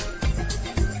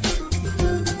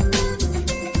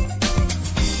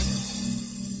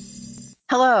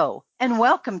Hello, and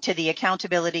welcome to the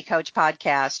Accountability Coach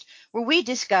podcast, where we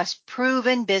discuss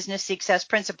proven business success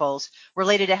principles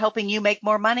related to helping you make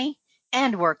more money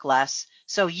and work less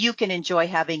so you can enjoy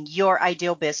having your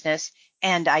ideal business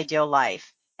and ideal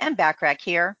life. And Backrack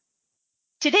here.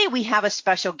 Today we have a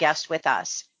special guest with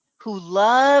us who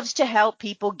loves to help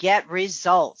people get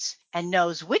results and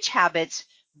knows which habits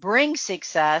bring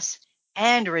success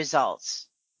and results.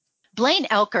 Blaine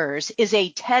Oelkers is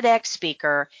a TEDx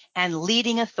speaker and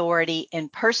leading authority in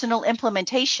personal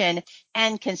implementation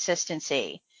and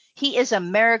consistency. He is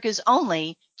America's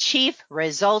only Chief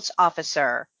Results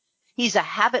Officer. He's a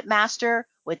habit master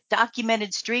with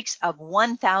documented streaks of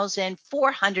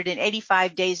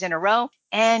 1,485 days in a row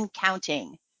and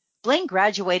counting. Blaine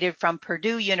graduated from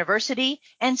Purdue University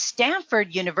and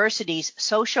Stanford University's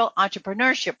social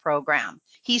entrepreneurship program.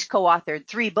 He's co-authored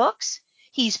 3 books.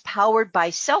 He's powered by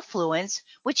Selfluence,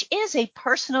 which is a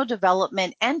personal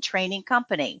development and training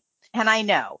company. And I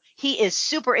know he is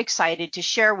super excited to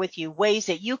share with you ways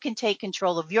that you can take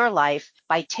control of your life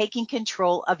by taking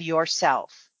control of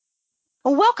yourself.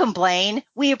 Well, welcome, Blaine.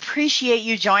 We appreciate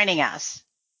you joining us.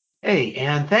 Hey,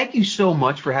 Ann, thank you so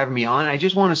much for having me on. I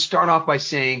just want to start off by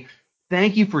saying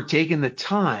thank you for taking the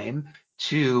time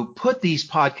to put these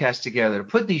podcasts together, to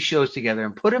put these shows together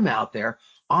and put them out there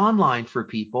online for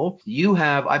people.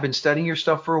 I've been studying your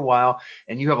stuff for a while,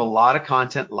 and you have a lot of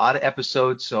content, a lot of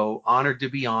episodes, so honored to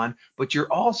be on. But you're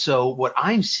also, what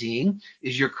I'm seeing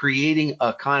is you're creating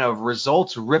a kind of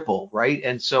results ripple, right?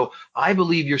 And so I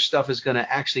believe your stuff is going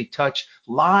to actually touch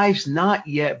lives not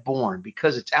yet born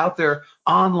because it's out there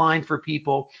online for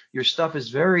people. Your stuff is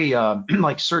very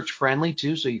like search friendly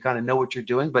too, so you kind of know what you're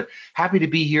doing. But happy to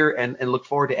be here and look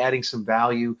forward to adding some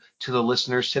value to the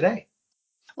listeners today.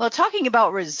 Well, talking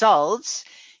about results,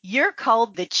 you're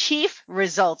called the Chief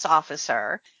Results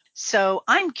Officer. So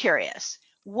I'm curious,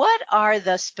 what are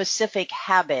the specific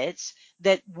habits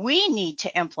that we need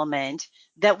to implement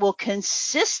that will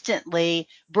consistently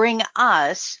bring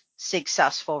us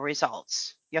successful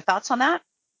results? Your thoughts on that?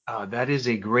 That is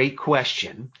a great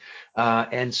question.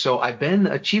 And so I've been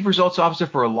a chief results officer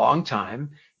for a long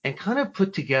time and kind of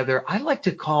put together, I like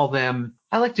to call them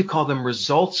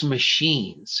results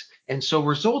machines. And so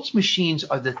results machines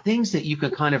are the things that you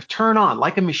can kind of turn on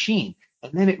like a machine.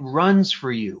 And then it runs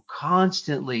for you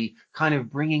constantly, kind of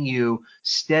bringing you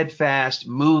steadfast,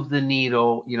 move the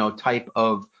needle, type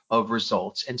of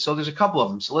results. And so there's a couple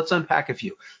of them. So let's unpack a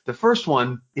few. The first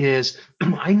one is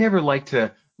I never like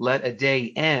to let a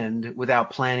day end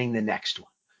without planning the next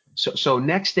one. So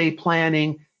next day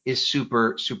planning is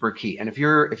super, super key. And if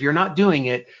you're not doing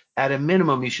it, at a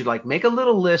minimum, you should like make a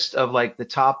little list of like the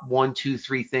top 1, 2,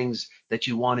 3 things that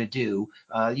you want to do,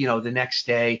 the next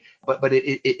day. But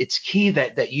it's key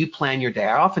that you plan your day.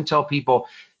 I often tell people,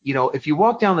 if you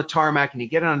walk down the tarmac and you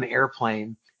get on an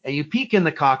airplane and you peek in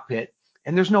the cockpit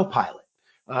and there's no pilot,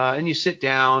 and you sit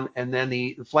down and then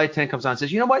the flight attendant comes on and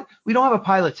says, you know what? We don't have a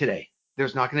pilot today.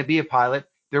 There's not going to be a pilot.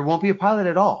 There won't be a pilot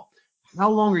at all. How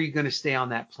long are you going to stay on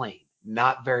that plane?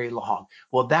 Not very long.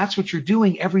 Well, that's what you're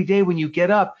doing every day when you get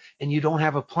up and you don't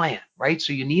have a plan, right?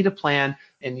 So you need a plan,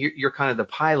 and you're kind of the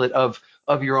pilot of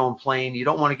your own plane. You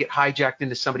don't want to get hijacked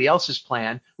into somebody else's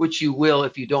plan, which you will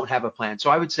if you don't have a plan. So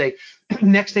I would say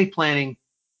next day planning,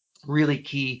 really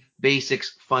key,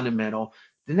 basics, fundamental.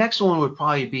 The next one would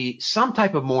probably be some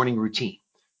type of morning routine.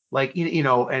 Like,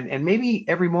 and maybe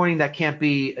every morning that can't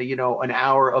be, an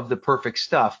hour of the perfect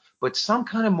stuff, but some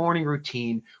kind of morning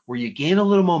routine where you gain a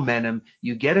little momentum,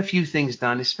 you get a few things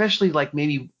done, especially like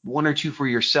maybe 1 or 2 for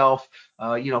yourself,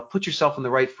 put yourself in the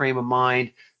right frame of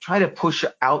mind, try to push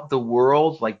out the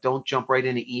world, like don't jump right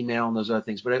into email and those other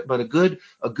things, but a good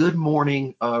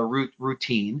morning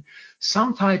routine,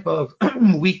 some type of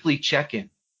weekly check-in,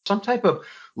 some type of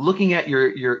looking at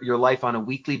your life on a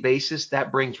weekly basis.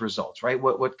 That brings results, right?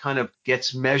 What kind of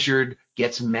gets measured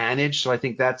gets managed. So I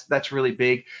think that's really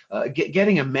big.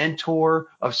 Getting a mentor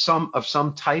of some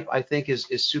type, I think is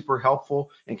super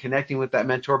helpful in connecting with that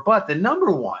mentor. But the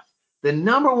number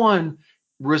one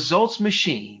results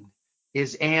machine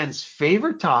is Ann's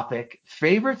favorite topic,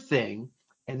 favorite thing,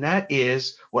 and that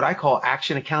is what I call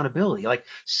action accountability, like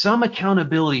some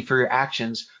accountability for your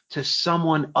actions to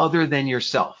someone other than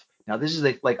yourself. Now, this is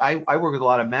like I work with a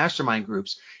lot of mastermind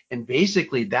groups, and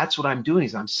basically that's what I'm doing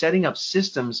is I'm setting up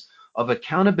systems of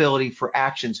accountability for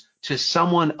actions to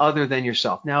someone other than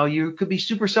yourself. Now, you could be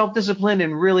super self-disciplined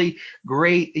and really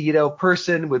great,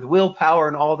 person with willpower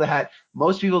and all that.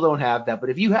 Most people don't have that, but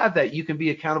if you have that, you can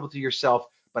be accountable to yourself.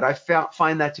 But I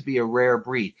find that to be a rare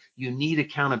breed. You need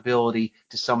accountability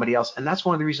to somebody else. And that's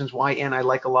one of the reasons why, Ann, I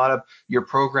like a lot of your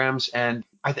programs and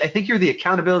I think you're the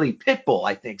accountability pit bull.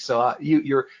 I think so.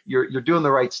 You're doing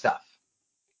the right stuff.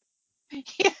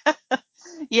 Yeah,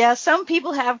 yeah, some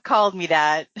people have called me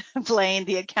that, Blaine,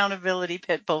 the accountability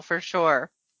pit bull for sure.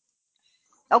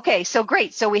 Okay, so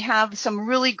great. So we have some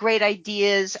really great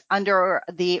ideas under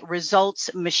the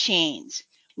results machines.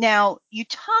 Now, you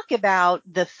talk about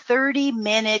the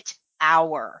 30-minute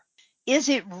hour. Is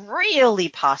it really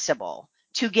possible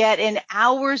to get an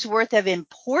hour's worth of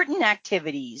important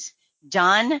activities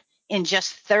done in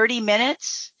just 30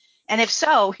 minutes? And if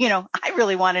so, I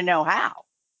really want to know how.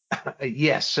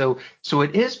 Yes, so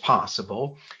it is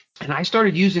possible, and I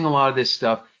started using a lot of this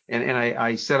stuff, and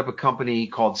I set up a company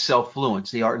called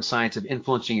Self-Fluence, the art and science of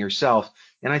influencing yourself.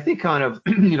 And I think kind of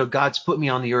God's put me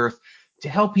on the earth to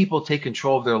help people take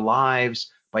control of their lives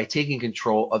by taking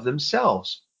control of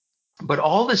themselves. But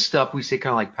all this stuff we say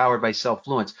kind of like powered by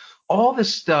self-fluence, all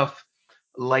this stuff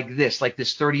like this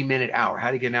 30-minute hour,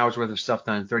 how to get an hour's worth of stuff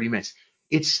done in 30 minutes.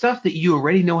 It's stuff that you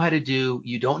already know how to do.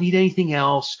 You don't need anything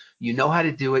else. You know how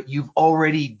to do it. You've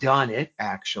already done it,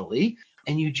 actually.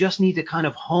 And you just need to kind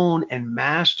of hone and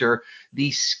master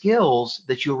these skills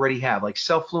that you already have. Like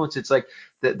self-fluence, it's like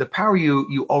the power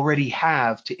you already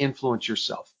have to influence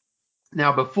yourself.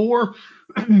 Now, before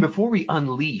we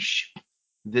unleash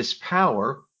this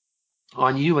power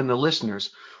on you and the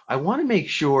listeners, I want to make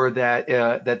sure that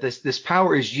that this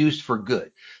power is used for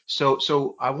good.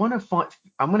 So I'm going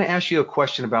to ask you a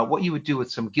question about what you would do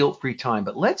with some guilt-free time.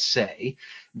 But let's say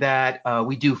that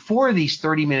we do 4 of these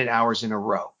 30-minute hours in a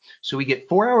row. So we get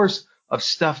 4 hours of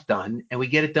stuff done, and we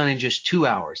get it done in just 2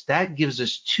 hours. That gives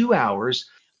us 2 hours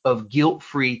of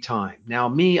guilt-free time. Now,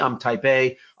 me, I'm type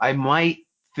A. I might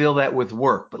fill that with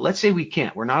work, but let's say we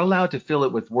can't. We're not allowed to fill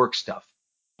it with work stuff.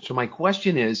 So my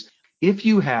question is, if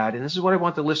you had, and this is what I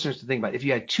want the listeners to think about, if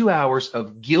you had 2 hours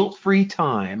of guilt-free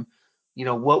time,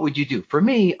 what would you do? For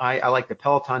me, I like the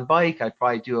Peloton bike. I'd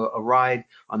probably do a ride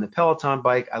on the Peloton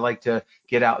bike. I like to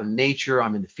get out in nature.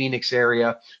 I'm in the Phoenix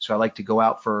area, so I like to go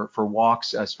out for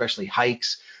walks, especially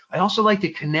hikes. I also like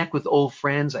to connect with old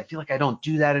friends. I feel like I don't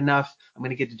do that enough. I'm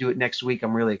going to get to do it next week.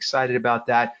 I'm really excited about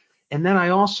that. And then I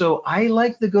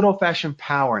like the good old-fashioned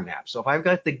power nap. So if I've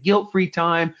got the guilt-free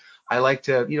time, I like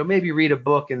to, maybe read a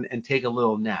book and take a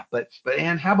little nap. But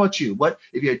Ann, how about you? What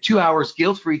if you had 2 hours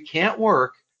guilt-free, can't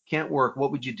work,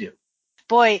 what would you do?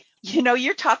 Boy,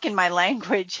 you're talking my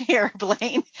language here,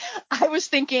 Blaine. I was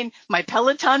thinking my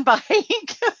Peloton bike.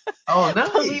 Oh,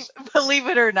 believe nice. believe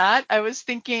it or not, I was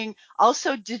thinking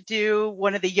also to do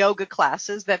one of the yoga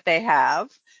classes that they have.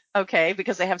 Okay,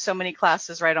 because they have so many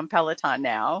classes right on Peloton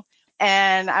now.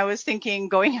 And I was thinking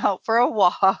going out for a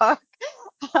walk.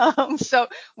 So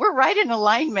we're right in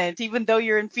alignment. Even though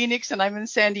you're in Phoenix and I'm in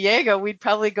San Diego, we'd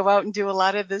probably go out and do a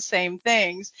lot of the same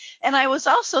things. And I was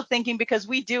also thinking because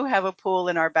we do have a pool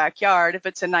in our backyard, if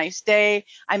it's a nice day,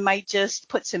 I might just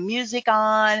put some music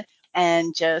on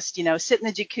and just, sit in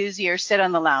the jacuzzi or sit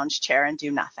on the lounge chair and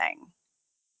do nothing.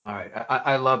 All right,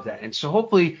 I love that. And so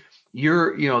hopefully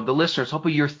the listeners,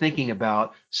 hopefully you're thinking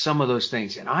about some of those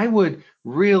things. And I would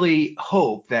really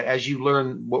hope that as you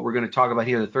learn what we're going to talk about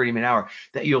here, the 30-minute hour,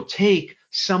 that you'll take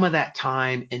some of that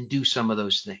time and do some of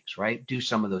those things, right? Do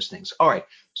some of those things. All right.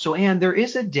 So, Ann,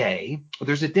 there's a day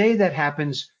that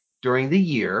happens during the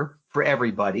year for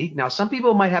everybody. Now, some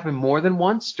people it might happen more than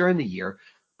once during the year,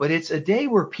 but it's a day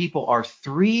where people are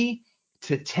 3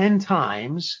 to 10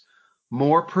 times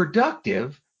more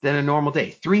productive than a normal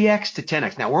day, 3x to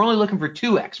 10x. Now, we're only looking for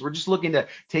 2x. We're just looking to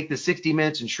take the 60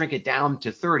 minutes and shrink it down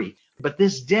to 30. But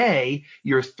this day,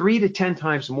 you're 3 to 10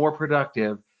 times more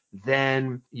productive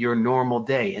than your normal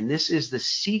day. And this is the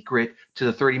secret to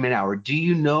the 30-minute hour. Do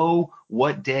you know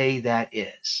what day that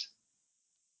is?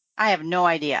 I have no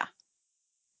idea.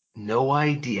 No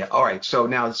idea. All right. So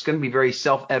now it's going to be very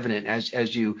self-evident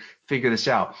as you figure this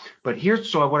out. But here's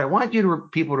so what I want you to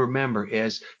people to remember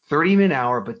is 30-minute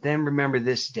hour, but then remember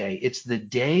this day. It's the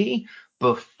day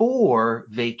before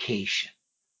vacation,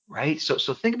 right? So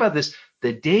think about this.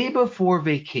 The day before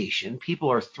vacation,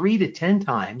 people are 3 to 10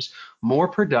 times more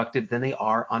productive than they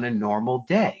are on a normal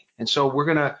day. And so we're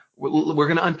gonna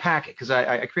unpack it because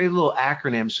I created a little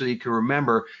acronym so you can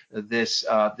remember this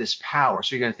power.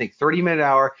 So you're gonna think 30-minute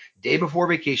hour, day before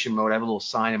vacation mode. I have a little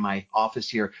sign in my office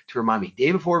here to remind me,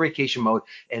 day before vacation mode,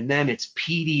 and then it's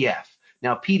PDF.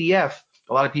 Now PDF,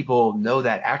 a lot of people know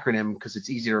that acronym because it's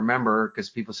easy to remember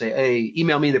because people say, hey,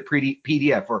 email me the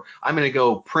PDF, or I'm going to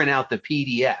go print out the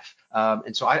PDF.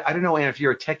 And so I don't know, Ann, if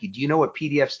you're a techie, do you know what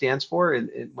PDF stands for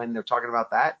when they're talking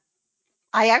about that?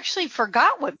 I actually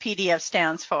forgot what PDF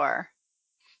stands for.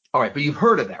 All right, but you've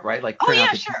heard of that, right? Like Oh print out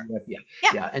yeah, the sure. PDF. Yeah,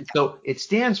 Yeah. yeah. And so it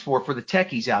stands for the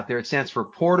techies out there, it stands for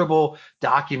portable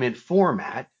document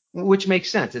format, which makes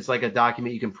sense. It's like a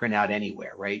document you can print out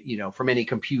anywhere, right? From any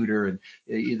computer, and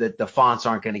the fonts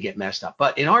aren't going to get messed up.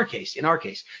 But in our case,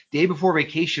 day before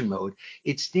vacation mode,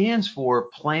 it stands for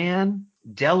plan,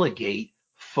 delegate,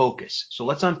 focus. So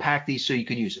let's unpack these so you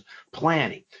can use them.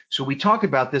 Planning. So we talked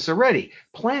about this already.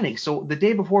 Planning. So the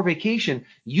day before vacation,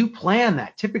 you plan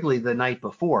that typically the night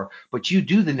before, but you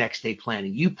do the next day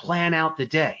planning. You plan out the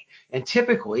day. And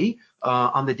typically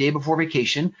on the day before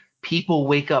vacation, people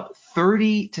wake up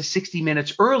 30 to 60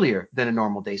 minutes earlier than a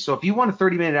normal day. So if you want a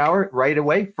 30-minute hour right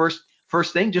away,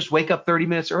 first thing, just wake up 30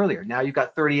 minutes earlier. Now you've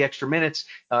got 30 extra minutes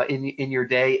in your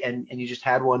day, and you just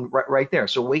had one right there.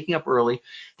 So waking up early.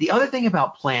 The other thing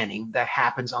about planning that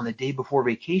happens on the day before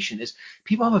vacation is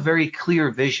people have a very clear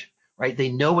vision, right?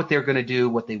 They know what they're going to do,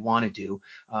 what they want to do.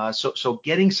 So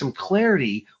getting some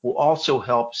clarity will also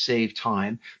help save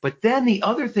time. But then the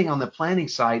other thing on the planning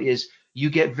side is you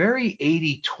get very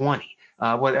 80-20.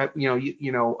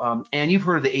 And you've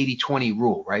heard of the 80-20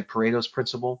 rule, right? Pareto's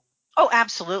principle. Oh,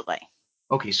 absolutely.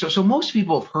 Okay, so most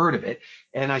people have heard of it,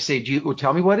 and I say, well,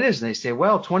 tell me what it is. And they say,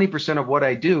 well, 20% of what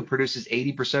I do produces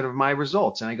 80% of my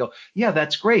results. And I go, yeah,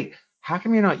 that's great. How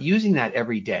come you're not using that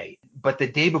every day? But the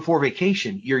day before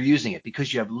vacation, you're using it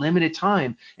because you have limited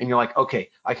time, and you're like, okay,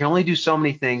 I can only do so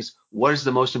many things. What is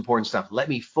the most important stuff? Let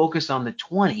me focus on the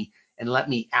 20 and let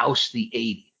me oust the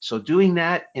 80. So doing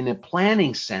that in a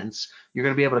planning sense, you're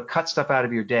going to be able to cut stuff out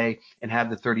of your day and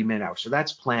have the 30-minute hour. So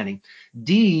that's planning.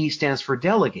 D stands for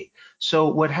delegate. So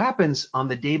what happens on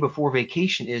the day before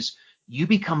vacation is you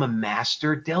become a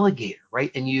master delegator, right?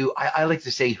 And I like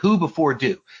to say who before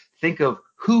do. Think of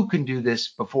who can do this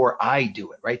before I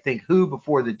do it, right? Think who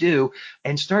before the do,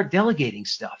 and start delegating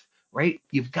stuff, right?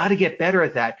 You've got to get better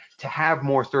at that to have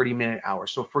more 30-minute hours.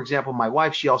 So for example, my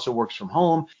wife, she also works from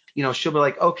home. She'll be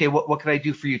like, okay, what can I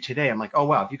do for you today? I'm like, oh,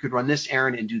 wow, if you could run this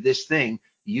errand and do this thing,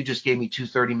 you just gave me two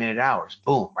 30-minute hours.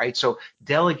 Boom, right? So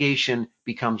delegation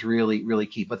becomes really, really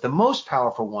key. But the most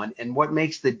powerful one, and what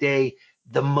makes the day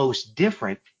the most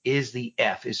different, is the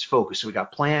F, is focus. So we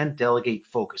got plan, delegate,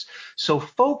 focus. So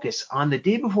focus on the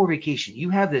day before vacation. You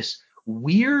have this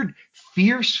weird,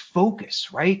 fierce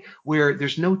focus, right? Where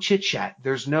there's no chit chat,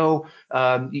 there's no,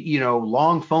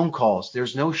 long phone calls,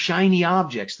 there's no shiny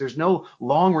objects, there's no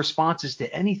long responses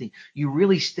to anything. You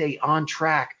really stay on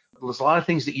track. There's a lot of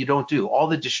things that you don't do. All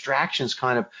the distractions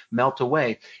kind of melt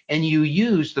away, and you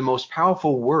use the most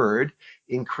powerful word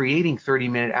in creating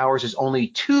 30-minute hours is only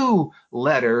two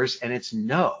letters, and it's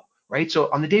no. Right?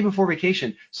 So on the day before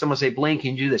vacation, someone say, Blaine,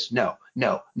 can you do this? No,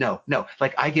 no, no, no.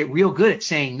 Like I get real good at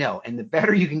saying no. And the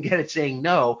better you can get at saying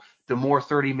no, the more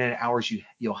 30-minute hours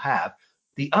you'll have.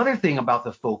 The other thing about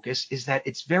the focus is that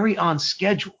it's very on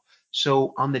schedule.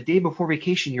 So on the day before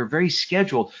vacation, you're very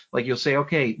scheduled. Like you'll say,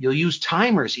 okay, you'll use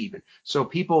timers even. So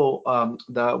people,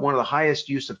 one of the highest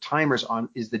use of timers on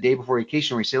is the day before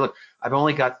vacation, where you say, look, I've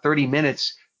only got 30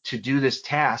 minutes to do this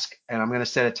task, and I'm going to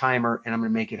set a timer and I'm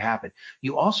going to make it happen.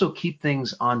 You also keep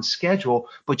things on schedule,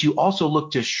 but you also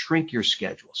look to shrink your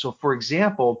schedule. So for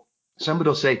example, somebody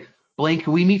will say, Blaine,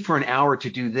 can we meet for an hour to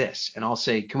do this? And I'll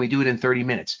say, can we do it in 30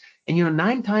 minutes? And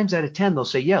 9 times out of 10, they'll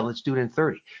say, yeah, let's do it in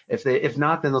 30. If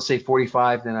not, then they'll say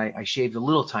 45. Then I shaved a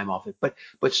little time off it.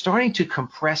 But starting to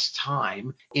compress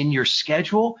time in your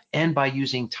schedule and by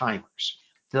using timers.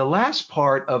 The last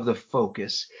part of the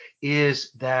focus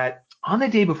is that on the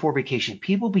day before vacation,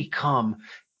 people become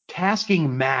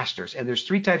tasking masters. And there's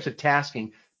three types of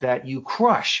tasking that you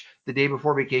crush the day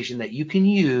before vacation that you can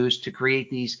use to create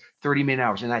these 30-minute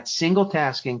hours. And that's single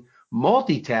tasking,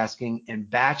 multitasking, and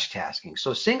batch tasking.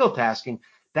 So single tasking,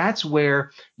 that's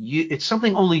where it's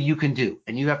something only you can do,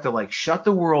 and you have to like shut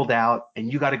the world out,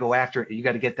 and you got to go after it, and you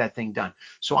got to get that thing done.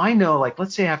 So I know, like,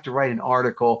 let's say I have to write an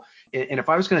article, and if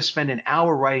I was going to spend an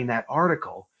hour writing that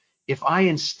article, if I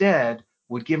instead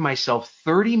would give myself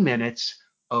 30 minutes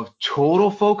of total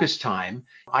focus time,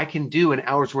 I can do an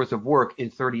hour's worth of work in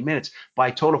 30 minutes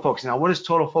by total focus. Now, what does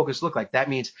total focus look like? That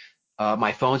means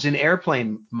my phone's in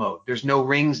airplane mode. There's no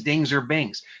rings, dings, or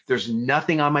bings. There's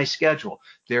nothing on my schedule.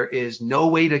 There is no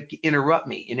way to interrupt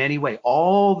me in any way.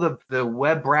 All the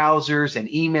web browsers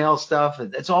and email stuff,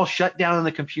 it's all shut down on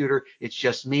the computer. It's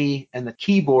just me and the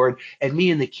keyboard, and me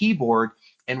and the keyboard,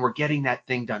 and we're getting that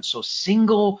thing done. So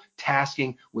single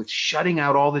tasking with shutting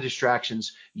out all the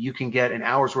distractions, you can get an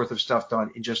hour's worth of stuff done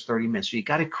in just 30 minutes. So you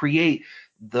got to create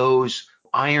those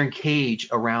iron cage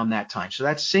around that time. So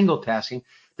that's single tasking.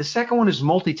 The second one is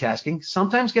multitasking.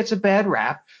 Sometimes gets a bad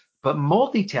rap, but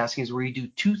multitasking is where you do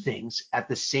two things at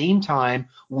the same time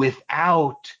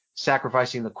without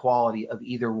sacrificing the quality of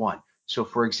either one. So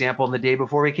for example, in the day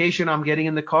before vacation, I'm getting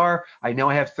in the car. I know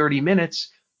I have 30 minutes.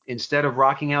 Instead of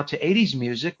rocking out to 80s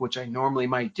music, which I normally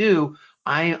might do,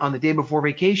 on the day before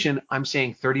vacation, I'm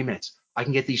saying 30 minutes. I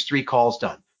can get these 3 calls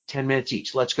done, 10 minutes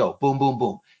each. Let's go. Boom, boom,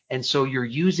 boom. And so you're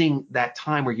using that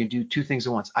time where you can do 2 things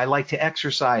at once. I like to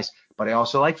exercise, but I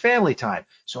also like family time.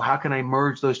 So how can I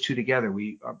merge those two together?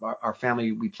 Our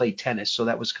family, we played tennis. So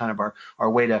that was kind of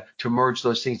our way to merge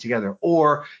those things together.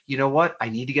 Or, you know what? I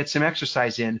need to get some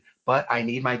exercise in, but I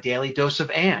need my daily dose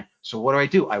of Ann. So what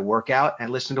do? I work out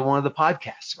and listen to one of the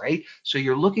podcasts, right? So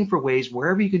you're looking for ways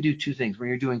wherever you can do 2 things. When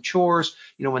you're doing chores,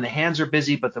 when the hands are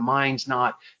busy, but the mind's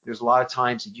not, there's a lot of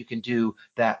times that you can do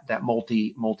that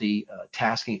multi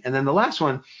tasking. And then the last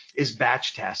one is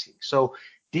batch tasking. So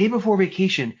day before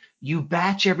vacation, you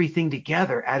batch everything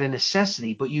together at a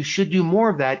necessity, but you should do more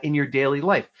of that in your daily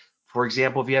life. For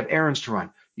example, if you have errands to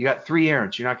run, you got 3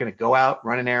 errands. You're not going to go out,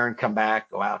 run an errand, come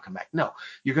back, go out, come back. No,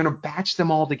 you're going to batch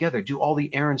them all together, do all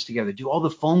the errands together, do all the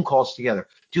phone calls together,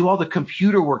 do all the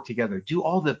computer work together, do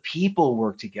all the people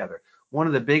work together. One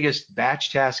of the biggest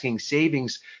batch tasking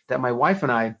savings that my wife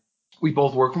and I, we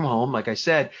both work from home. Like I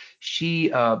said,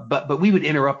 but we would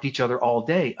interrupt each other all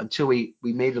day until we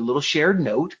made a little shared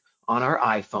note on our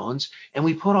iPhones and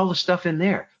we put all the stuff in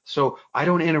there. So I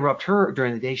don't interrupt her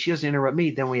during the day. She doesn't interrupt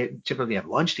me. Then we typically have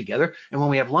lunch together. And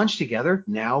when we have lunch together,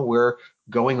 now we're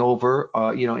going over,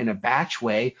 in a batch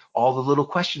way, all the little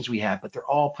questions we have, but they're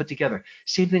all put together.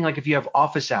 Same thing like if you have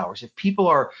office hours. If people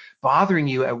are bothering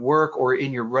you at work or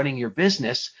in your running your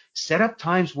business, set up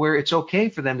times where it's okay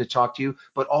for them to talk to you,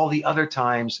 but all the other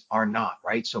times are not,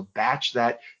 right? So batch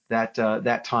that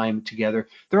time together.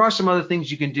 There are some other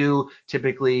things you can do.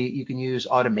 Typically, you can use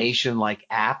automation like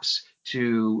apps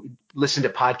to listen to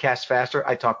podcasts faster.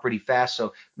 I talk pretty fast,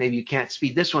 so maybe you can't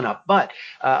speed this one up. But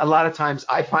a lot of times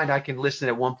I find I can listen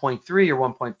at 1.3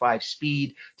 or 1.5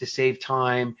 speed to save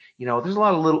time. There's a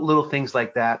lot of little things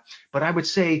like that. But I would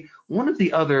say one of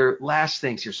the other last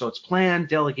things here, so it's plan,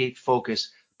 delegate,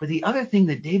 focus. But the other thing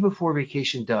the day before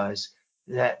vacation does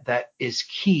that is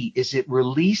key is it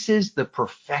releases the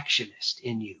perfectionist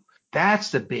in you.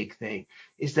 That's the big thing,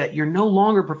 is that you're no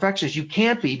longer perfectionist. You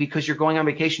can't be because you're going on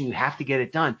vacation. You have to get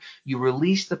it done. You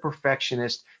release the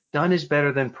perfectionist. Done is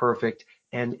better than perfect.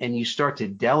 And you start to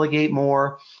delegate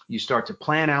more. You start to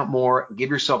plan out more, give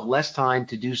yourself less time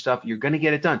to do stuff. You're going to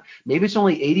get it done. Maybe it's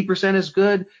only 80% as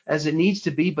good as it needs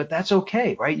to be, but that's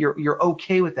okay, right? You're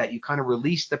okay with that. You kind of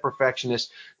release the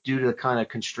perfectionist due to the kind of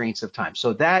constraints of time.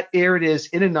 So there it is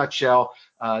in a nutshell,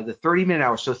 the 30-minute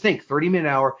hour. So think 30-minute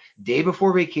hour, day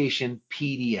before vacation,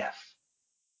 PDF.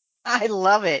 I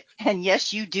love it. And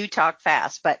yes, you do talk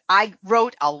fast, but I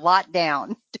wrote a lot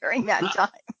down during that time.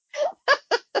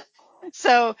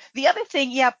 So the other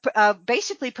thing, yeah,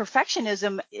 basically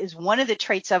perfectionism is one of the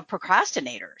traits of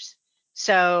procrastinators.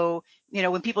 So,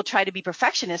 when people try to be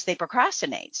perfectionists, they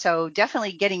procrastinate. So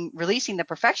definitely releasing the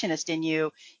perfectionist in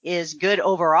you is good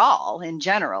overall in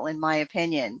general, in my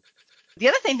opinion. The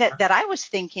other thing that I was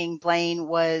thinking, Blaine,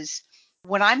 was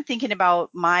when I'm thinking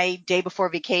about my day before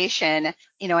vacation,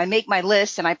 I make my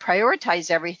list and I prioritize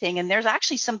everything. And there's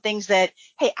actually some things that,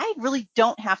 hey, I really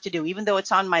don't have to do, even though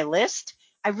it's on my list.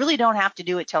 I really don't have to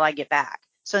do it till I get back.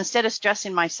 So instead of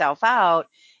stressing myself out,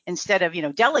 instead of,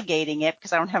 delegating it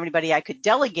because I don't have anybody I could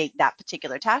delegate that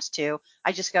particular task to,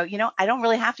 I just go, I don't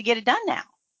really have to get it done now.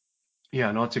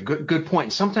 Yeah, no, it's a good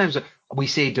point. Sometimes we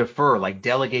say defer, like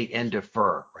delegate and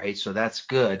defer, right? So that's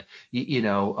good,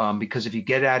 because if you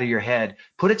get out of your head,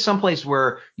 put it someplace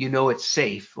where it's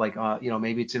safe, like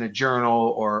maybe it's in a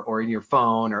journal or in your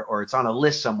phone or it's on a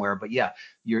list somewhere. But yeah,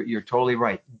 you're totally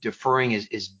right. Deferring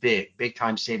is big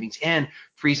time savings and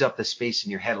frees up the space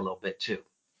in your head a little bit too.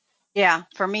 Yeah,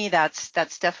 for me, that's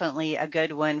definitely a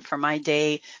good one for my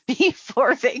day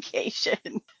before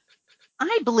vacation.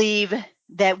 I believe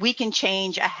that we can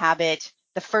change a habit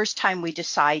the first time we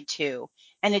decide to,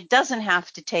 and it doesn't have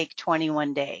to take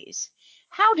 21 days.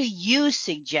 How do you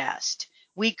suggest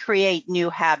we create new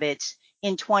habits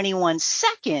in 21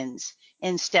 seconds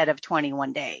instead of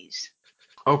 21 days?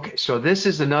 Okay, so this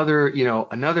is another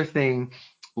thing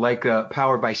like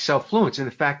powered by self-fluence and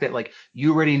the fact that like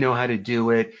you already know how to do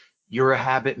it. You're a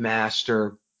habit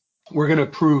master. We're going to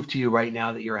prove to you right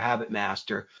now that you're a habit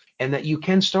master and that you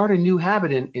can start a new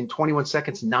habit in 21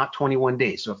 seconds, not 21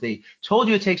 days. So if they told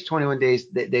you it takes 21 days,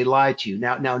 they lied to you.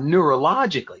 Now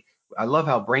neurologically, I love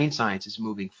how brain science is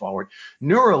moving forward.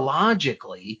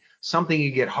 Neurologically, something you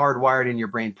get hardwired in your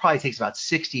brain probably takes about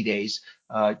 60 days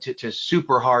to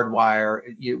super hardwire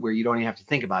where you don't even have to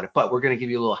think about it. But we're going to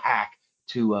give you a little hack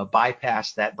to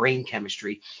bypass that brain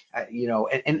chemistry,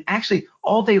 and actually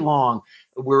all day long,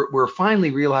 we're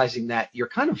finally realizing that you're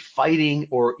kind of fighting,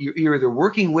 or you're either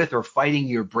working with or fighting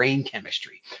your brain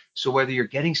chemistry. So whether you're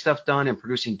getting stuff done and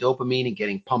producing dopamine and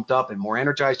getting pumped up and more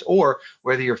energized, or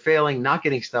whether you're failing, not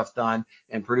getting stuff done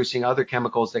and producing other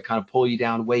chemicals that kind of pull you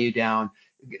down, weigh you down,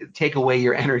 take away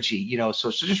your energy,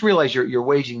 so just realize you're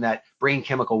waging that brain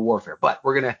chemical warfare. But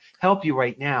we're going to help you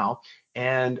right now.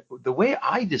 And the way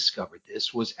I discovered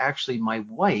this was actually my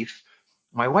wife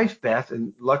Beth,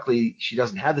 and luckily she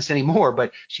doesn't have this anymore,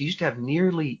 but she used to have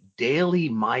nearly daily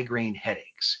migraine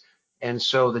headaches. And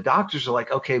so the doctors are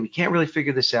like, okay, we can't really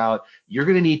figure this out. You're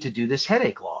going to need to do this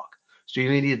headache log. So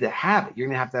you're going to need the habit. You're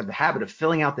going to have the habit of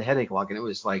filling out the headache log. And it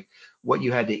was like what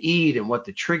you had to eat and what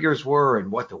the triggers were and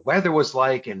what the weather was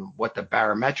like and what the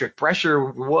barometric pressure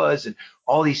was and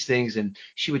all these things. And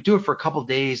she would do it for a couple of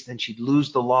days, then she'd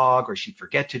lose the log or she'd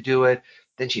forget to do it.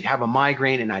 Then she'd have a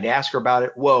migraine and I'd ask her about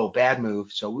it. Whoa, bad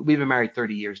move. So we've been married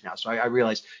 30 years now. So I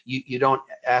realized you don't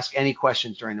ask any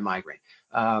questions during the migraine.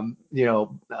 I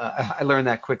learned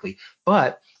that quickly.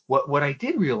 But what I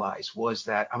did realize was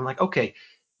that I'm like, okay,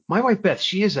 my wife Beth,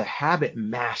 she is a habit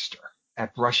master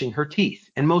at brushing her teeth,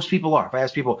 and most people are. If I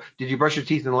ask people, did you brush your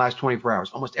teeth in the last 24 hours?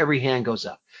 Almost every hand goes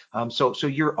up. So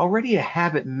you're already a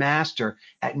habit master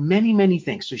at many, many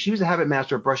things. So she was a habit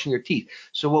master at brushing her teeth.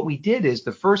 So what we did is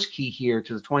the first key here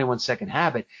to the 21-second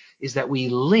habit is that we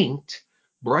linked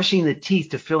brushing the teeth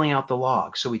to filling out the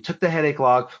log. So we took the headache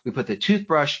log, we put the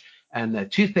toothbrush and the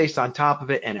toothpaste on top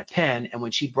of it and a pen. And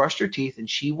when she brushed her teeth, and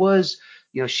she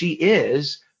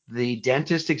is the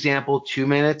dentist example, 2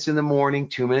 minutes in the morning,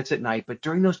 2 minutes at night. But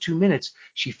during those 2 minutes,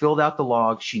 she filled out the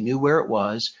log. She knew where it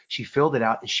was. She filled it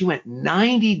out, and she went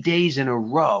 90 days in a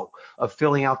row of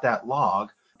filling out that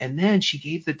log. And then she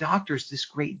gave the doctors this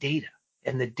great data.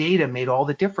 And the data made all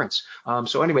the difference.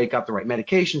 So anyway, got the right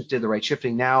medications, did the right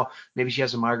shifting. Now maybe she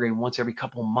has a migraine once every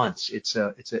couple months. It's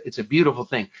a beautiful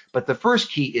thing. But the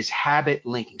first key is habit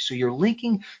linking. So you're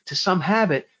linking to some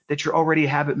habit that you're already a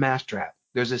habit master at.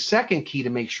 There's a second key to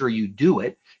make sure you do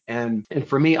it. And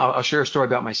for me, I'll share a story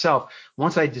about myself.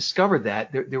 Once I discovered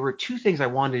that, there were two things I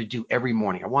wanted to do every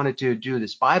morning. I wanted to do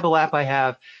this Bible app I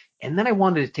have, and then I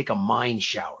wanted to take a mind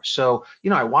shower. So,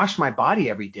 I wash my body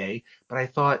every day, but I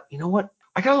thought, you know what?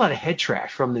 I got a lot of head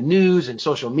trash from the news and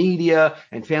social media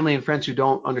and family and friends who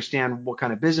don't understand what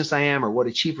kind of business I am or what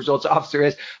a chief results officer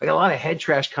is. I got a lot of head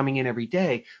trash coming in every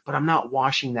day, but I'm not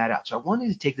washing that out. So I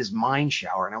wanted to take this mind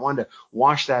shower, and I wanted to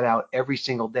wash that out every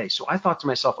single day. So I thought to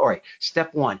myself, all right,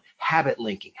 step one, habit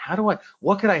linking.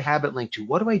 What could I habit link to?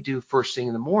 What do I do first thing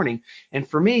in the morning? And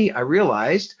for me, I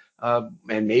realized, and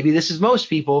maybe this is most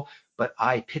people, but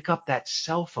I pick up that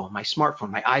cell phone, my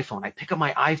smartphone, my iPhone. I pick up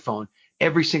my iPhone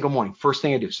every single morning. First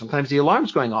thing I do. Sometimes the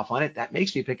alarm's going off on it. That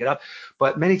makes me pick it up.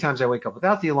 But many times I wake up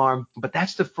without the alarm. But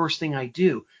that's the first thing I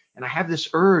do. And I have this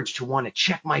urge to want to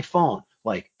check my phone.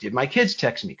 Like, did my kids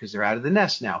text me because they're out of the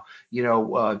nest now?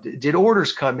 Did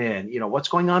orders come in? What's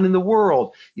going on in the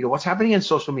world? What's happening in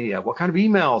social media? What kind of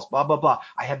emails? Blah, blah, blah.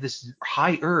 I have this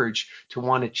high urge to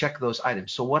want to check those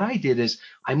items. So what I did is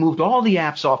I moved all the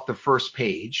apps off the first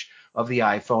page of the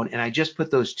iPhone, and I just put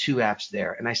those two apps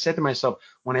there. And I said to myself,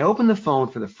 when I open the phone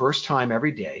for the first time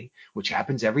every day, which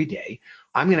happens every day,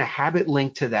 I'm going to habit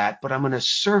link to that, but I'm going to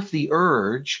surf the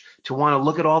urge to want to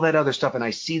look at all that other stuff. And I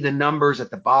see the numbers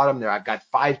at the bottom there. I've got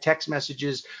 5 text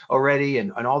messages already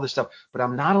and all this stuff, but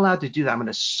I'm not allowed to do that. I'm going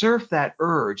to surf that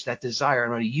urge, that desire. I'm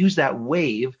going to use that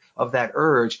wave of that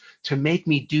urge to make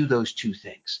me do those two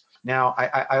things. Now,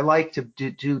 I like to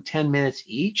do 10 minutes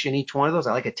each in each one of those.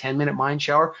 I like a 10-minute mind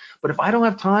shower. But if I don't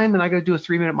have time and I got to do a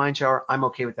 3-minute mind shower, I'm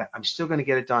okay with that. I'm still going to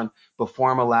get it done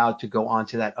before I'm allowed to go on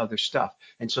to that other stuff.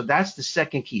 And so that's the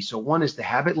second key. So one is the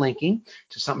habit linking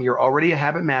to something you're already a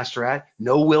habit master at,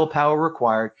 no willpower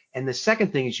required. And the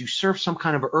second thing is you surf some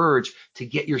kind of urge to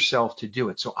get yourself to do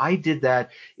it. So I did that.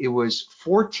 It was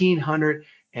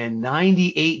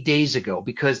 1,498 days ago,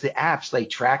 because the apps, they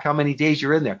track how many days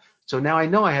you're in there. So now I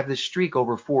know I have this streak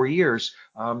over 4 years,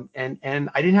 and I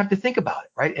didn't have to think about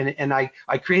it, right? And I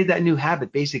created that new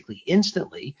habit basically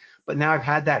instantly, but now I've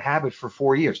had that habit for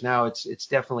 4 years. Now it's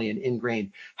definitely an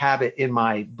ingrained habit in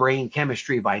my brain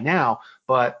chemistry by now,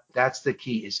 but that's the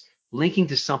key, is linking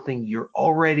to something you're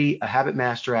already a habit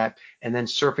master at and then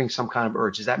surfing some kind of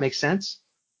urge. Does that make sense?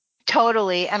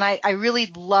 Totally. And I really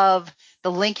love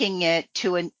the linking it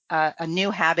to a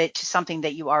new habit to something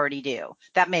that you already do.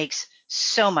 That makes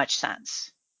so much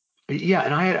sense. Yeah,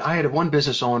 and I had one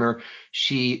business owner.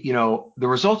 She, the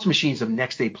results machines of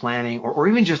next day planning, or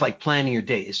even just like planning your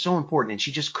day is so important, and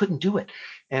she just couldn't do it.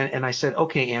 And I said,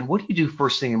 okay, Ann, what do you do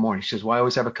first thing in the morning? She says, well, I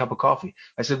always have a cup of coffee.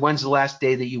 I said, when's the last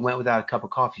day that you went without a cup of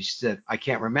coffee? She said, I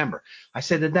can't remember. I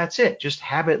said, then that's it. Just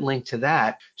have it linked to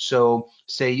that. So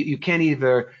say you can't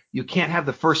have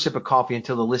the first sip of coffee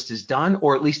until the list is done,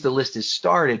 or at least the list is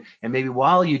started. And maybe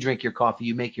while you drink your coffee,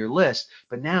 you make your list.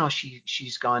 But now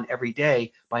she's gone every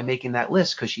day by making that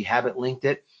list because she habit linked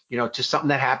it, to something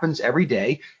that happens every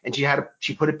day. And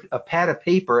she put a pad of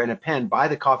paper and a pen by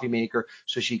the coffee maker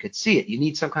so she could see it. You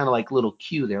need some kind of like little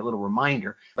cue there, a little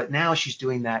reminder. But now she's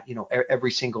doing that,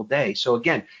 every single day. So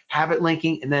again, habit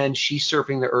linking, and then she's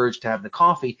surfing the urge to have the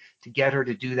coffee to get her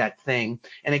to do that thing.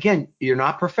 And again, you're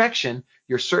not perfection.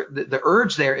 The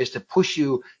urge there is to push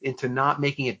you into not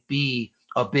making it be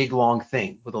a big long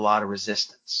thing with a lot of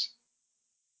resistance.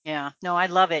 Yeah, no, I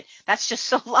love it. That's just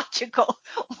so logical.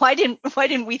 Why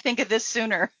didn't we think of this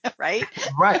sooner, right?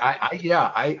 Right.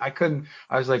 I couldn't.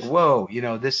 I was like, whoa,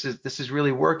 this is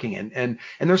really working. And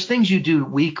there's things you do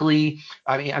weekly.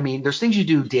 I mean, there's things you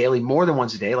do daily, more than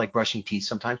once a day, like brushing teeth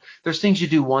sometimes. There's things you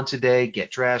do once a day, get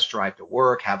dressed, drive to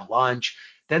work, have lunch.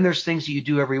 Then there's things that you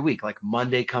do every week, like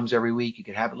Monday comes every week. You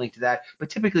can have it linked to that. But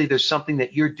typically there's something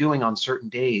that you're doing on certain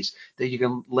days that you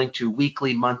can link to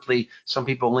weekly, monthly. Some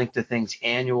people link to things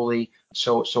annually.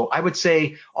 So I would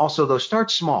say also though,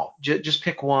 start small. Just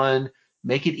pick one.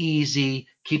 Make it easy,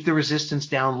 keep the resistance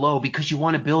down low because you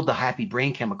want to build the happy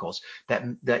brain chemicals that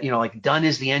like done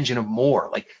is the engine of more.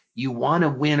 Like you want to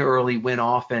win early, win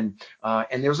often.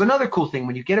 And there's another cool thing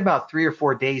when you get about 3 or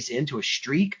 4 days into a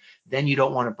streak, then you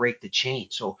don't want to break the chain.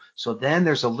 So then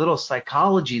there's a little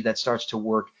psychology that starts to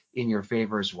work in your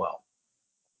favor as well.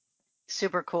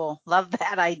 Super cool. Love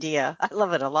that idea. I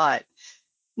love it a lot.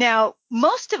 Now,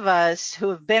 most of us who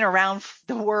have been around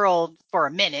the world for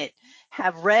a minute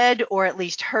have read or at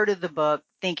least heard of the book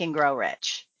Think and Grow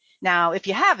Rich. Now, if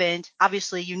you haven't,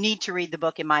 obviously you need to read the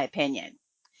book, in my opinion.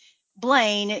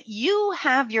 Blaine, you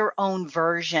have your own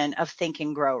version of Think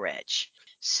and Grow Rich.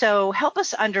 So help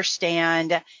us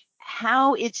understand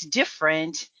how it's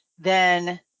different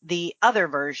than the other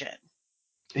version.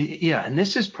 Yeah, and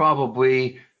this is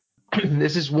probably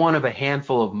this is one of a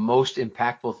handful of most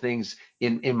impactful things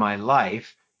in my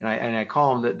life, and I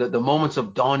call them the moments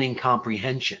of dawning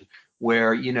comprehension,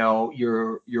 where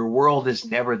your world is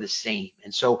never the same.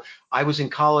 And so I was in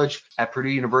college at Purdue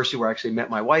University, where I actually met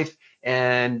my wife,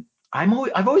 and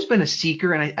I've always been a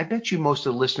seeker, and I bet you most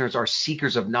of the listeners are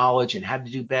seekers of knowledge and how to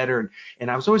do better. And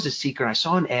I was always a seeker, and I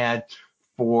saw an ad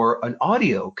for an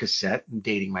audio cassette. I'm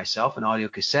dating myself, an audio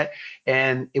cassette,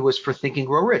 and it was for Think and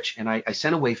Grow Rich. And I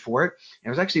sent away for it. And it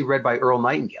was actually read by Earl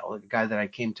Nightingale, a guy that I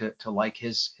came to like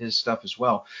his stuff as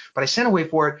well. But I sent away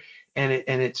for it. And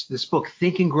it's this book,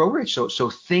 Think and Grow Rich. So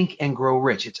Think and Grow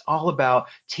Rich. It's all about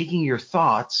taking your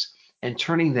thoughts and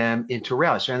turning them into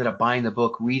reality. So I ended up buying the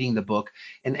book, reading the book.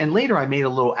 And later I made a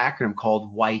little acronym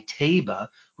called YTABA,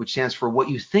 which stands for What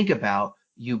You Think About,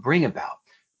 You Bring About.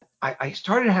 I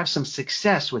started to have some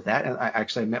success with that. And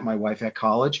I met my wife at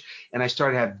college, and I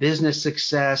started to have business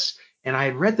success. And I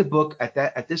had read the book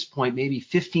at this point maybe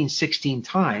 15, 16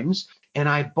 times. And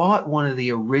I bought one of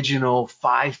the original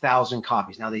 5,000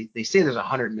 copies. Now they say there's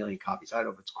 100 million copies. I don't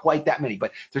know if it's quite that many,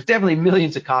 but there's definitely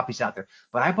millions of copies out there.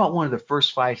 But I bought one of the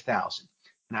first 5,000,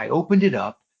 and I opened it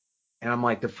up. And I'm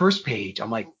like, the first page, I'm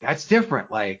like, that's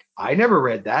different. Like, I never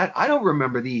read that. I don't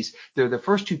remember these. The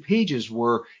first 2 pages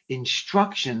were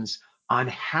instructions on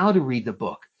how to read the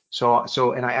book.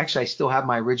 And I still have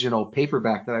my original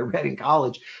paperback that I read in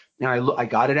college. And I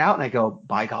got it out and I go,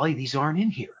 by golly, these aren't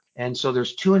in here. And so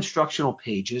there's 2 instructional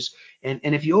pages. And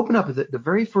if you open up the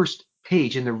very first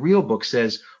page in the real book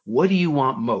says, what do you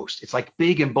want most? It's like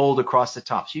big and bold across the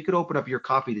top. So you could open up your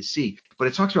copy to see, but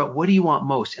it talks about what do you want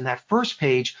most? And that first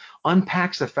page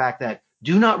unpacks the fact that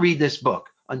do not read this book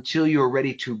until you're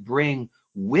ready to bring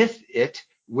with it,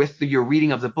 your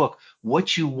reading of the book,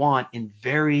 what you want in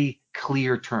very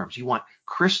clear terms. You want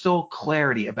crystal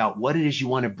clarity about what it is you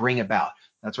want to bring about.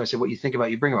 That's why I said what you think about,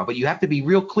 you bring about. But you have to be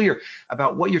real clear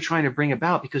about what you're trying to bring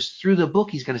about, because through the book,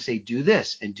 he's going to say, do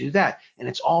this and do that. And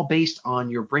it's all based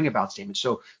on your bring about statement.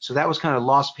 So that was kind of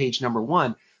lost page number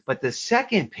one. But the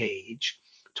second page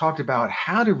talked about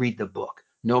how to read the book,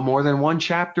 no more than one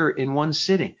chapter in one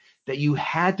sitting, that you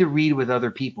had to read with other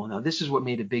people. Now, this is what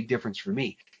made a big difference for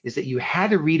me, is that you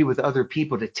had to read it with other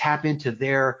people to tap into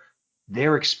their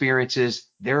experiences,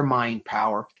 their mind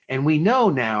power. And we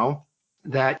know now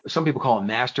that some people call it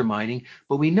masterminding,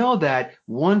 but we know that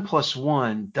 1 +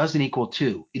 1 doesn't equal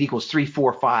 2. It equals 3,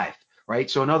 4, 5, right?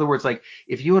 So in other words, like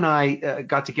if you and I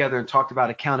got together and talked about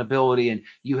accountability, and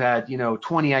you had,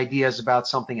 20 ideas about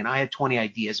something and I had 20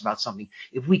 ideas about something,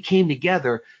 if we came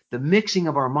together, the mixing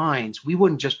of our minds, we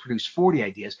wouldn't just produce 40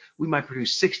 ideas. We might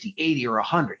produce 60, 80, or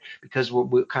 100 because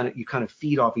you kind of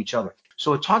feed off each other.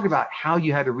 So it talked about how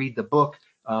you had to read the book,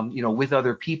 with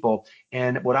other people.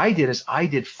 And what I did is I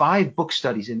did 5 book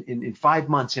studies in 5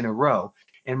 months in a row.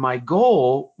 And my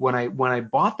goal when I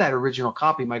bought that original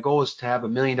copy, my goal was to have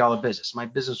 $1 million business. My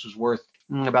business was worth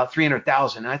about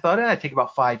 300,000. And I thought it'd take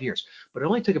about 5 years, but it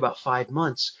only took about 5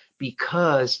 months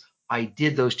because I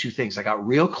did those two things. I got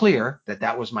real clear that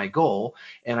that was my goal,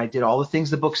 and I did all the things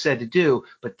the book said to do.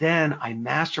 But then I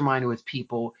masterminded with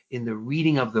people in the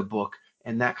reading of the book,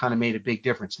 and that kind of made a big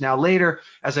difference. Now later,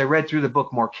 as I read through the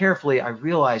book more carefully, I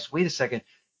realized, wait a second,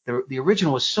 the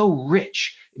original was so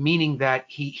rich, meaning that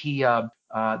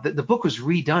the book was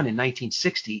redone in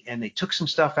 1960, and they took some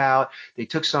stuff out, they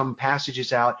took some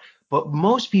passages out, but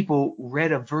most people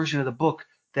read a version of the book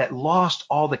that lost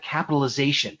all the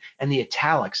capitalization and the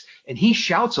italics, and he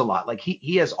shouts a lot, like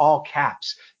he has all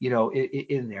caps,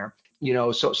 in there.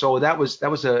 So that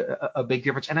was a big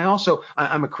difference. And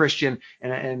I'm a Christian,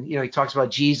 and he talks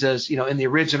about Jesus, in the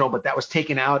original, but that was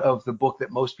taken out of the book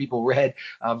that most people read.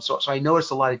 So I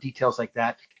noticed a lot of details like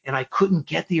that, and I couldn't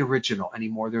get the original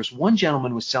anymore. There's one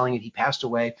gentleman was selling it, he passed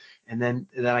away, and then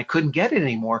I couldn't get it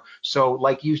anymore. So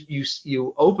like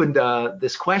you opened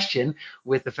this question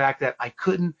with the fact that I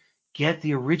couldn't get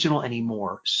the original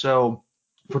anymore. So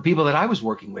for people that I was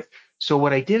working with. So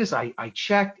what I did is I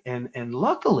checked, and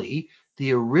luckily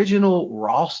the original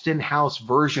Ralston House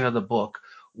version of the book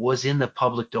was in the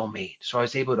public domain. So I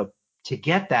was able to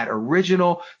get that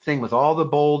original thing with all the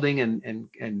bolding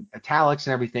and italics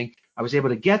and everything. I was able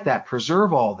to get that,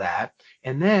 preserve all that,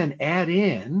 and then add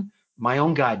in my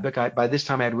own guidebook. By this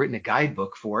time I had written a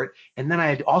guidebook for it. And then I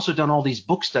had also done all these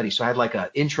book studies. So I had like an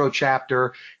intro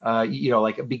chapter,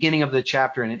 like a beginning of the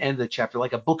chapter and an end of the chapter,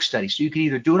 like a book study. So you could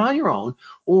either do it on your own,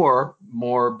 or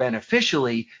more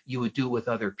beneficially, you would do it with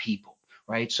other people,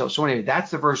 right? So anyway,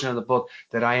 that's the version of the book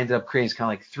that I ended up creating. It's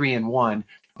kind of like 3-in-1.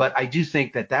 But I do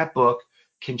think that book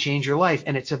can change your life.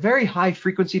 And it's a very high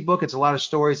frequency book. It's a lot of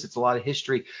stories. It's a lot of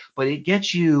history, but it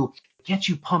gets you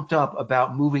pumped up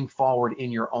about moving forward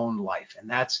in your own life. And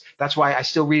that's why I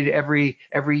still read it every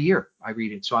year. I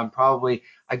read it. So I've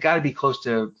got to be close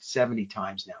to 70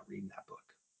 times now reading that book.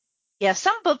 Yeah,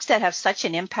 some books that have such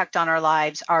an impact on our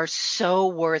lives are so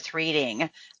worth reading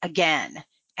again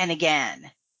and again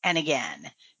and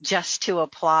again, just to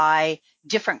apply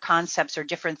different concepts or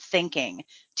different thinking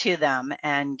to them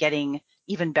and getting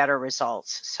even better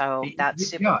results. So that's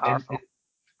super Yeah. And powerful.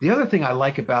 the other thing I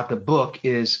like about the book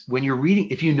is when you're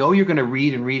reading, if you know you're going to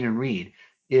read and read and read,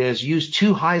 is use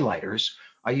 2 highlighters.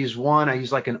 I use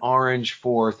like an orange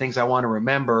for things I want to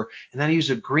remember, and then I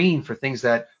use a green for things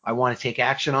that I want to take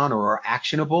action on or are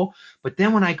actionable. But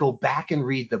then when I go back and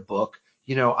read the book,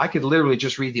 I could literally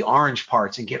just read the orange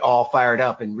parts and get all fired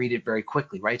up and read it very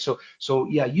quickly, right? So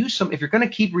yeah, if you're going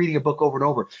to keep reading a book over and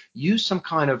over, use some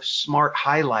kind of smart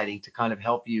highlighting to kind of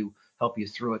help you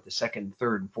through it the second,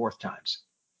 third, and fourth times.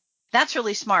 That's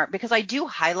really smart because I do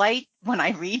highlight when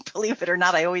I read, believe it or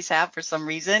not, I always have for some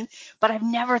reason, but I've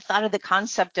never thought of the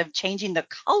concept of changing the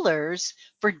colors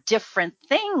for different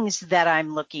things that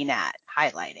I'm looking at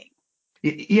highlighting.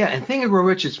 Yeah, and Think and Grow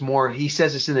Rich, he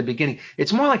says this in the beginning,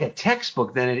 it's more like a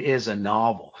textbook than it is a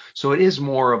novel. So it is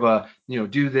more of a,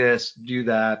 do this, do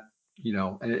that,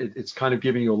 and it's kind of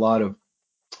giving you a lot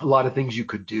of things you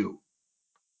could do.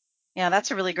 Yeah,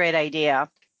 that's a really great idea.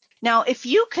 Now, if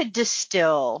you could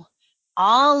distill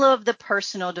all of the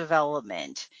personal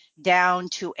development down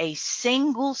to a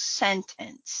single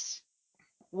sentence,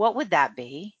 what would that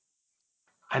be?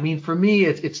 I mean, for me,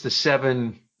 it's the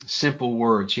 7 simple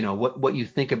words. What you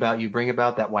think about, you bring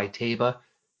about. That Waiteba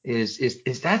is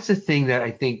that's the thing that I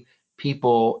think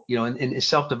people, in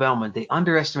self-development, they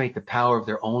underestimate the power of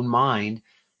their own mind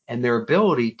and their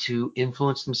ability to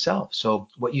influence themselves. So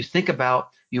what you think about,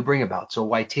 you bring about. So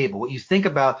Waiteba, what you think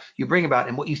about, you bring about,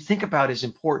 and what you think about is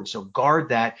important. So guard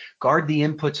that, guard the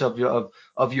inputs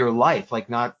of your life, like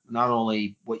not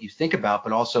only what you think about,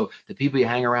 but also the people you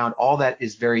hang around. All that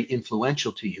is very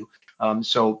influential to you.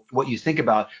 So what you think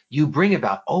about, you bring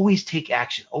about. Always take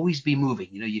action. Always be moving.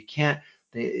 You can't.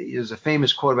 There's a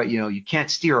famous quote about, you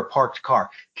can't steer a parked car.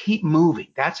 Keep moving.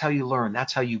 That's how you learn.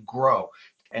 That's how you grow.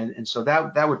 And so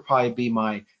that would probably be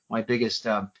my biggest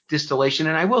distillation.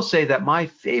 And I will say that my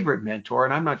favorite mentor,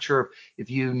 and I'm not sure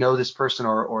if you know this person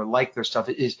or like their stuff,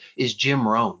 is Jim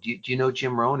Rohn. Do you know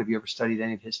Jim Rohn? Have you ever studied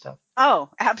any of his stuff? Oh,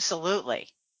 absolutely.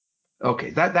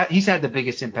 Okay, that he's had the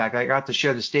biggest impact. I got to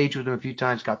share the stage with him a few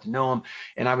times, got to know him,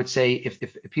 and I would say if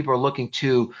people are looking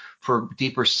for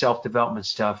deeper self-development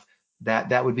stuff,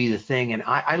 that would be the thing. And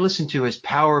I listened to his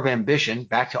Power of Ambition,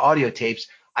 back to audio tapes.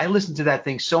 I listened to that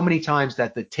thing so many times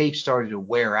that the tape started to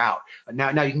wear out.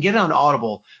 Now you can get it on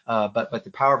Audible, but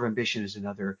The Power of Ambition was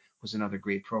another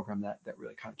great program that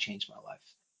really kind of changed my life.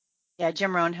 Yeah,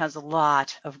 Jim Rohn has a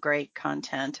lot of great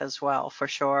content as well, for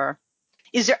sure.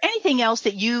 Is there anything else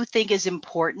that you think is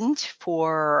important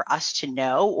for us to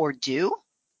know or do?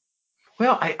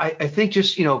 Well, I think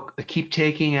just, keep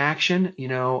taking action,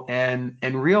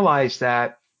 and realize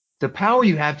that the power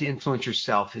you have to influence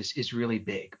yourself is really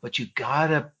big, but you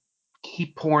gotta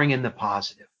keep pouring in the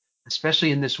positive,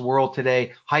 especially in this world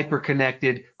today, hyper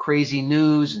connected, crazy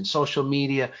news and social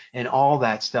media and all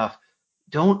that stuff.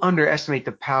 Don't underestimate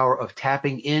the power of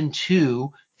tapping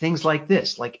into things like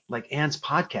this, like Anne's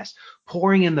podcast,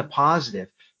 pouring in the positive.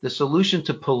 The solution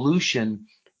to pollution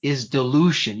is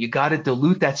dilution. You got to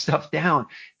dilute that stuff down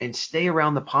and stay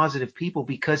around the positive people,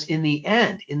 because in the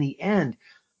end,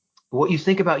 what you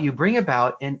think about, you bring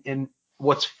about. And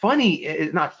what's funny,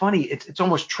 not funny, it's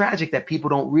almost tragic that people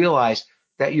don't realize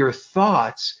that your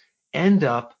thoughts end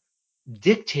up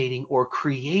dictating or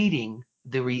creating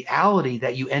the reality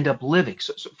that you end up living.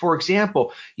 So for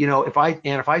example, if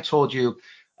I told you,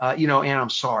 Ann, I'm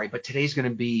sorry, but today's going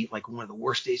to be like one of the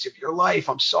worst days of your life.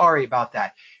 I'm sorry about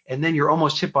that. And then you're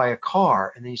almost hit by a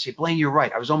car. And then you say, Blaine, you're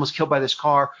right. I was almost killed by this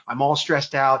car. I'm all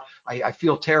stressed out. I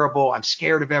feel terrible. I'm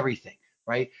scared of everything.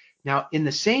 Right. Now, in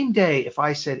the same day, if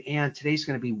I said, Ann, today's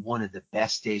going to be one of the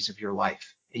best days of your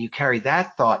life, and you carry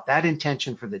that thought, that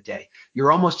intention for the day,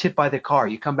 you're almost hit by the car.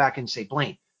 You come back and say,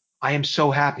 Blaine, I am so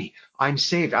happy. I'm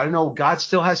saved. I don't know. God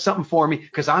still has something for me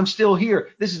because I'm still here.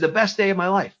 This is the best day of my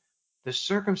life. The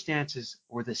circumstances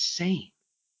were the same.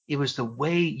 It was the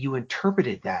way you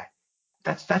interpreted that.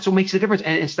 That's what makes the difference.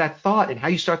 And it's that thought and how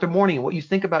you start the morning and what you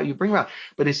think about, you bring about.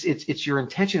 But it's your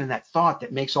intention and that thought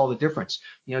that makes all the difference.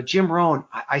 Jim Rohn,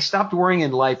 I stopped worrying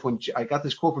in life when I got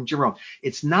this quote from Jim Rohn.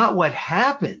 It's not what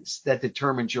happens that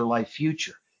determines your life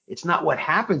future. It's not what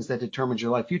happens that determines your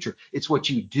life future. It's what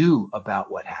you do about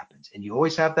what happens. And you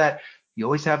always have that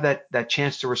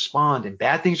chance to respond, and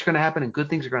bad things are going to happen and good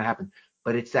things are going to happen.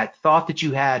 But it's that thought that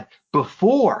you had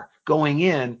before going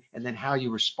in and then how you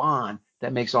respond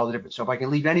that makes all the difference. So if I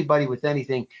can leave anybody with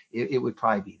anything, it would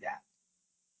probably be that.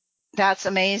 That's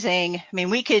amazing. I mean,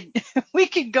 we could we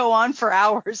could go on for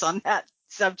hours on that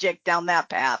subject down that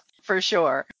path for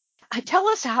sure. Tell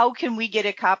us, how can we get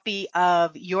a copy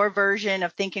of your version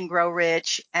of Think and Grow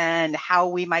Rich, and how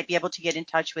we might be able to get in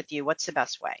touch with you? What's the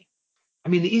best way? I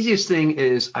mean, the easiest thing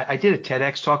is I did a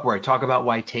TEDx talk where I talk about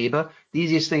Taba. The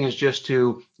easiest thing is just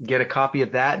to get a copy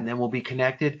of that, and then we'll be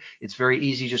connected. It's very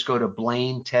easy. Just go to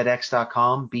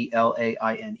blainetedx.com,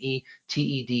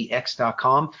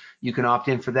 BLAINETEDx.com. You can opt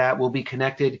in for that. We'll be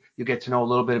connected. You'll get to know a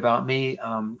little bit about me.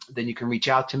 Then you can reach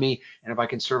out to me, and if I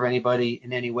can serve anybody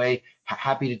in any way,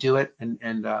 happy to do it,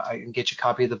 and I can get you a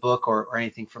copy of the book or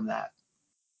anything from that.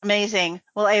 Amazing.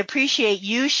 Well, I appreciate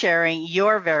you sharing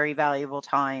your very valuable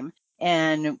time.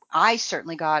 And I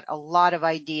certainly got a lot of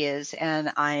ideas,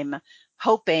 and I'm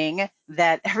hoping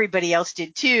that everybody else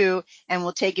did too, and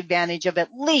will take advantage of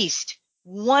at least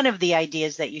one of the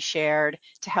ideas that you shared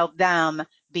to help them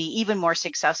be even more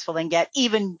successful and get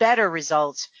even better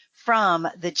results from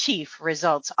the Chief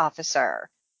Results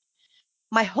Officer.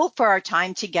 My hope for our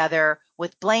time together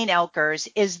with Blaine Oelkers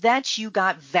is that you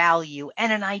got value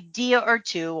and an idea or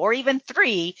two, or even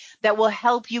three, that will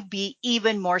help you be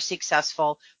even more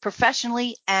successful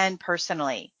professionally and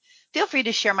personally. Feel free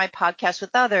to share my podcast with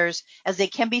others, as they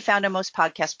can be found on most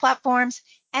podcast platforms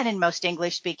and in most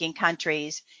English-speaking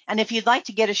countries. And if you'd like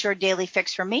to get a short daily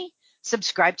fix from me,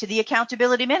 subscribe to the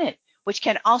Accountability Minute, which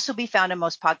can also be found on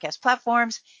most podcast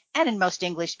platforms and in most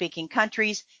English-speaking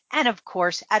countries, and of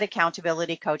course at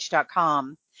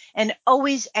accountabilitycoach.com. And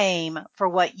always aim for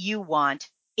what you want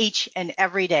each and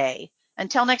every day.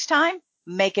 Until next time,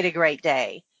 make it a great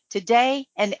day, today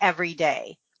and every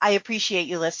day. I appreciate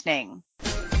you listening.